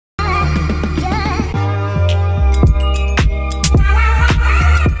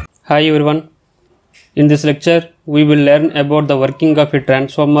Hi everyone. In this lecture, we will learn about the working of a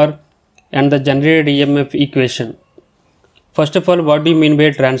transformer and the generated EMF equation. First of all, what do you mean by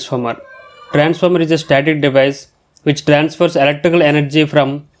a transformer? Transformer is a static device which transfers electrical energy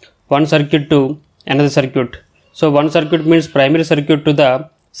from one circuit to another circuit. So one circuit means primary circuit to the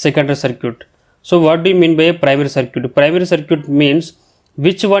secondary circuit. So what do you mean by a primary circuit? Primary circuit means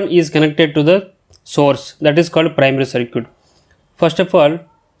which one is connected to the source, that is called primary circuit. First of all,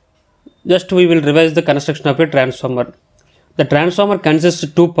 just we will revise the construction of a transformer. The transformer consists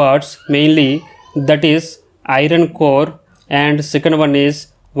of two parts mainly, that is iron core and second one is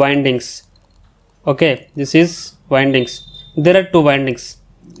windings. Okay, this is windings. There are two windings.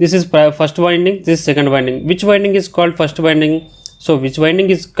 This is first winding, this is second winding. Which winding is called first winding? So which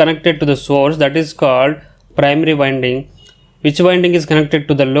winding is connected to the source, that is called primary winding. Which winding is connected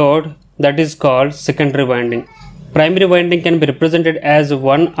to the load, that is called secondary winding. Primary winding can be represented as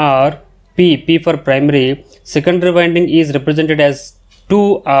 1R P for primary. Secondary winding is represented as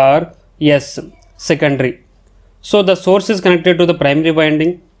 2R S secondary. So the source is connected to the primary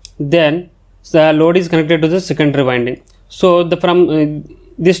winding, then the load is connected to the secondary winding. So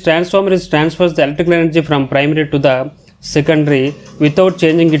this transformer transfers the electrical energy from primary to the secondary without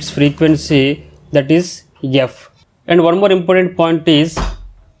changing its frequency, that is F. And one more important point is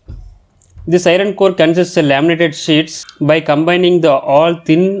this iron core consists of laminated sheets. By combining the all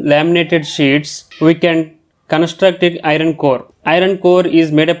thin laminated sheets, we can construct an iron core. Iron core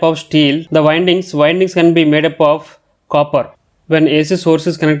is made up of steel. The windings can be made up of copper. When AC source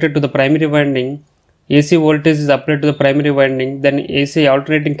is connected to the primary winding, AC voltage is applied to the primary winding, then AC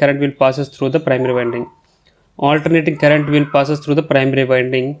alternating current will passes through the primary winding. Alternating current will passes through the primary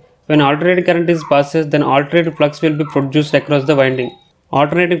winding. When alternating current is passes, then alternating flux will be produced across the winding.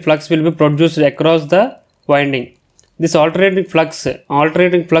 Alternating flux will be produced across the winding. This alternating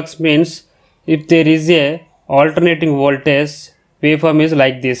flux means if there is a alternating voltage, waveform is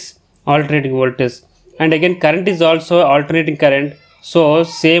like this, alternating voltage, and again current is also alternating current, so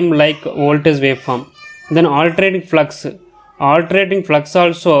same like voltage waveform. Then alternating flux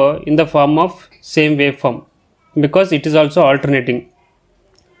also in the form of same waveform because it is also alternating.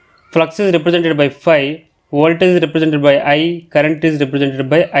 Flux is represented by phi, voltage is represented by I, current is represented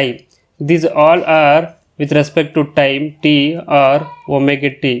by I. These all are with respect to time t or omega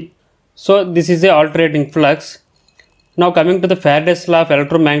t. So this is a alternating flux. Now coming to the Faraday's law of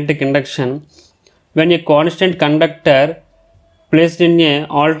electromagnetic induction, when a constant conductor placed in a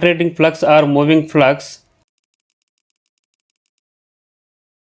alternating flux or moving flux,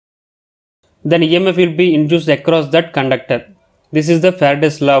 then EMF will be induced across that conductor. This is the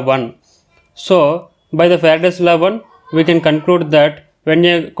Faraday's law 1. So by the Faraday's law 1, we can conclude that when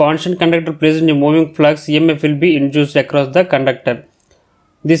a constant conductor placed in a moving flux, EMF will be induced across the conductor.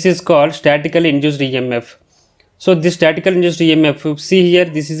 This is called statically induced EMF. So this statically induced EMF, see here,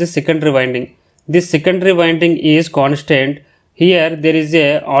 this is a secondary winding. This secondary winding is constant. Here there is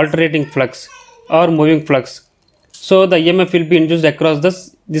a alternating flux or moving flux. So the EMF will be induced across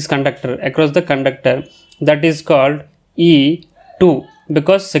this conductor, that is called E2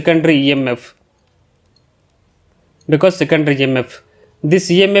 because secondary EMF. This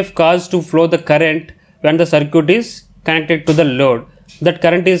EMF causes to flow the current when the circuit is connected to the load. That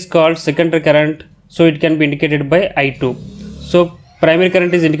current is called secondary current, so it can be indicated by I2. So primary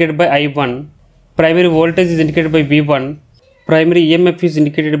current is indicated by I1, primary voltage is indicated by V1, primary EMF is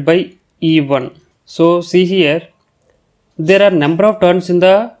indicated by E1. So see here, there are number of turns in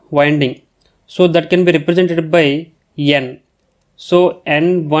the winding, so that can be represented by N. So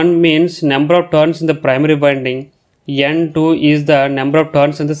N1 means number of turns in the primary winding, N2 is the number of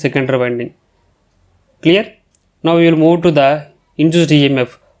turns in the secondary winding. Clear? Now we will move to the induced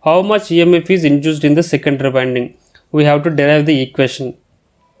EMF. How much EMF is induced in the secondary winding? We have to derive the equation.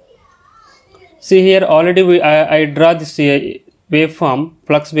 See here, already I draw this waveform,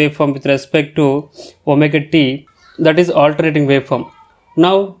 flux waveform with respect to omega t, that is alternating waveform.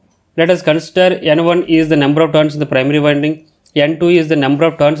 Now let us consider N1 is the number of turns in the primary winding, N2 is the number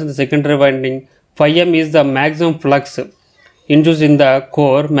of turns in the secondary winding, phi m is the maximum flux induced in the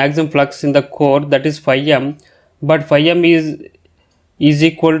core, that is phi m, but phi m is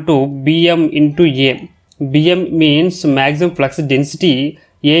equal to Bm into A. Bm means maximum flux density,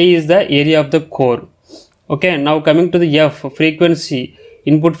 A is the area of the core. Okay, now coming to the F, frequency,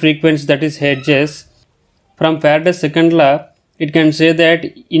 input frequency, that is hertz. From Faraday's second law, it can say that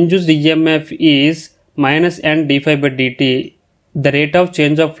induced EMF is minus n d phi by dt, the rate of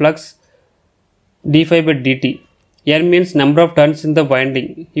change of flux d phi by dt. N means number of turns in the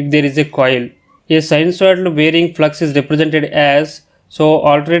winding if there is a coil. A sinusoidal varying flux is represented as So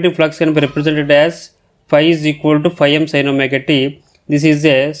alternating flux can be represented as phi is equal to phi m sin omega t. This is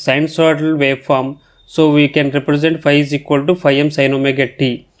a sinusoidal waveform. So we can represent phi is equal to phi m sin omega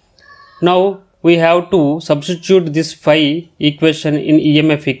t. Now we have to substitute this phi equation in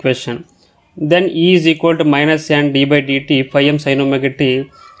EMF equation. Then E is equal to minus n d by dt phi m sin omega t.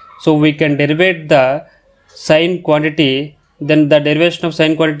 So we can derive the sine quantity. Then the derivation of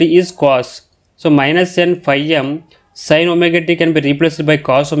sine quantity is cos. So minus n phi m sin omega t can be replaced by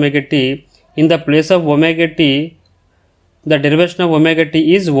cos omega t. In the place of omega t, the derivation of omega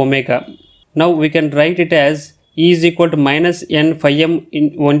t is omega. Now we can write it as E is equal to minus n phi m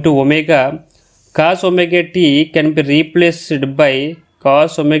into omega. Cos omega t can be replaced by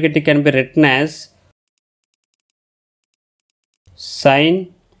cos omega t can be written as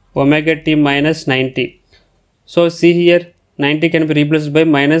sin omega t minus 90. So see here, 90 can be replaced by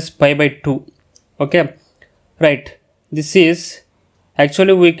minus pi by 2. Okay, right. This is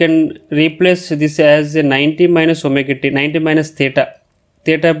actually we can replace this as 90 minus omega t, 90 minus theta.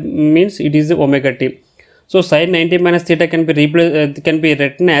 Theta means it is omega t. So sin 90 minus theta can be replaced can be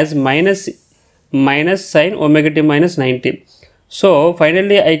written as minus sin omega t minus 90. So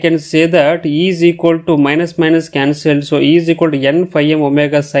finally I can say that E is equal to minus cancelled. So E is equal to n phi m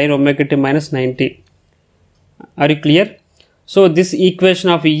omega sin omega t minus 90. Are you clear? So this equation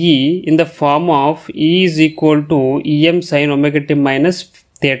of E in the form of E is equal to Em sin omega t minus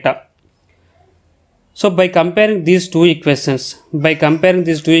theta. So by comparing these two equations,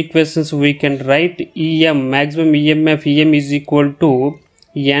 we can write Em, maximum EMF Em is equal to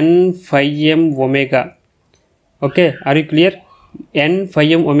n phi m omega. Okay, are you clear? N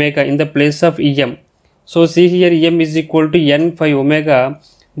phi m omega in the place of Em. So see here, Em is equal to n phi omega,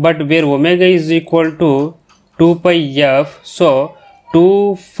 but where omega is equal to 2 pi f, so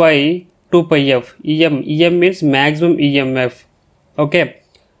 2 pi f. Em means maximum EMF. Okay,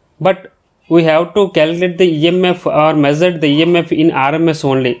 but we have to calculate the EMF or measure the EMF in RMS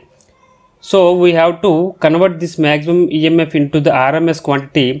only. So we have to convert this maximum EMF into the RMS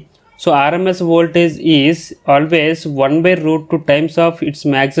quantity. So RMS voltage is always 1 by root 2 times of its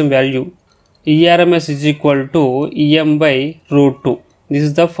maximum value. ERMS is equal to Em by root 2. This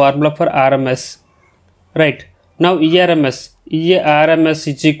is the formula for RMS. Right. Now ERMS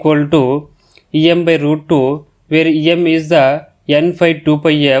is equal to Em by root 2, where Em is the n phi 2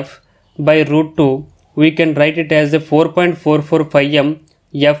 pi f by root 2. We can write it as a 4.44 phi m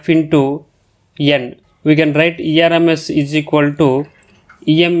f into n. We can write ERMS is equal to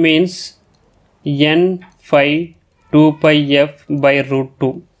Em means n phi 2 pi f by root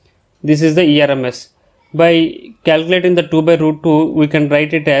 2. This is the ERMS. By calculating the 2 by root 2, we can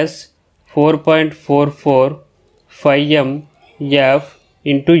write it as 4.44 phi m f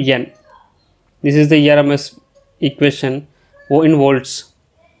into n. This is the ERMS equation in volts.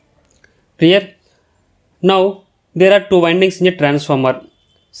 Clear? Now there are two windings in a transformer.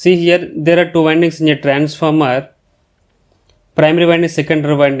 See here, there are two windings in a transformer. Primary winding,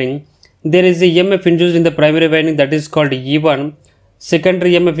 secondary winding. There is a EMF induced in the primary winding, that is called E1.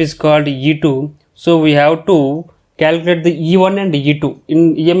 Secondary EMF is called E2. So we have to calculate the E1 and E2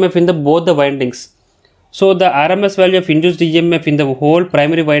 in EMF in the both the windings. So the RMS value of induced EMF in the whole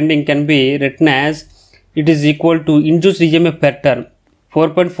primary winding can be written as it is equal to induced EMF per turn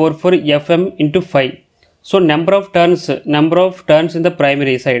 4.44 FM into phi. So number of turns in the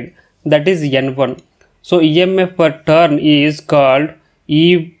primary side, that is N1. So EMF per turn is called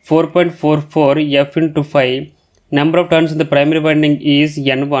E 4.44 F into phi. Number of turns in the primary winding is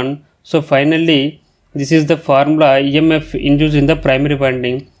N1. So finally this is the formula EMF induced in the primary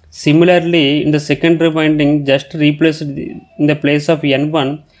winding. Similarly, in the secondary winding, just replace in the place of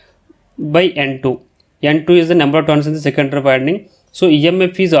N1 by N2. N2 is the number of turns in the secondary winding. So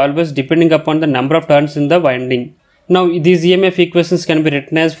EMF is always depending upon the number of turns in the winding. Now these EMF equations can be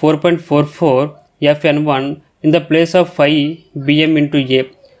written as 4.44 Fn1 in the place of phi Bm into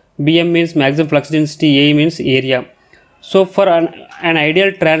A. Bm means maximum flux density, A means area. So for an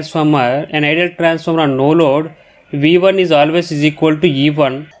ideal transformer on no load, V1 is always is equal to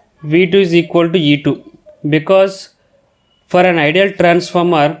E1, V2 is equal to E2, because for an ideal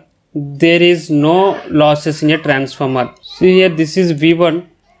transformer there is no losses in a transformer. See here, this is V1,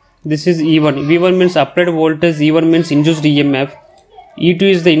 this is E1. V1 means applied voltage, E1 means induced EMF, E2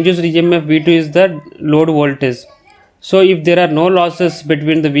 is the induced EMF, V2 is the load voltage. So if there are no losses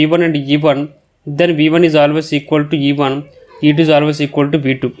between the V1 and E1, then V1 is always equal to E1, E2 is always equal to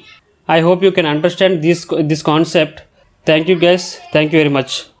V2. I hope you can understand this concept. Thank you guys. Thank you very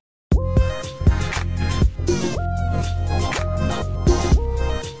much.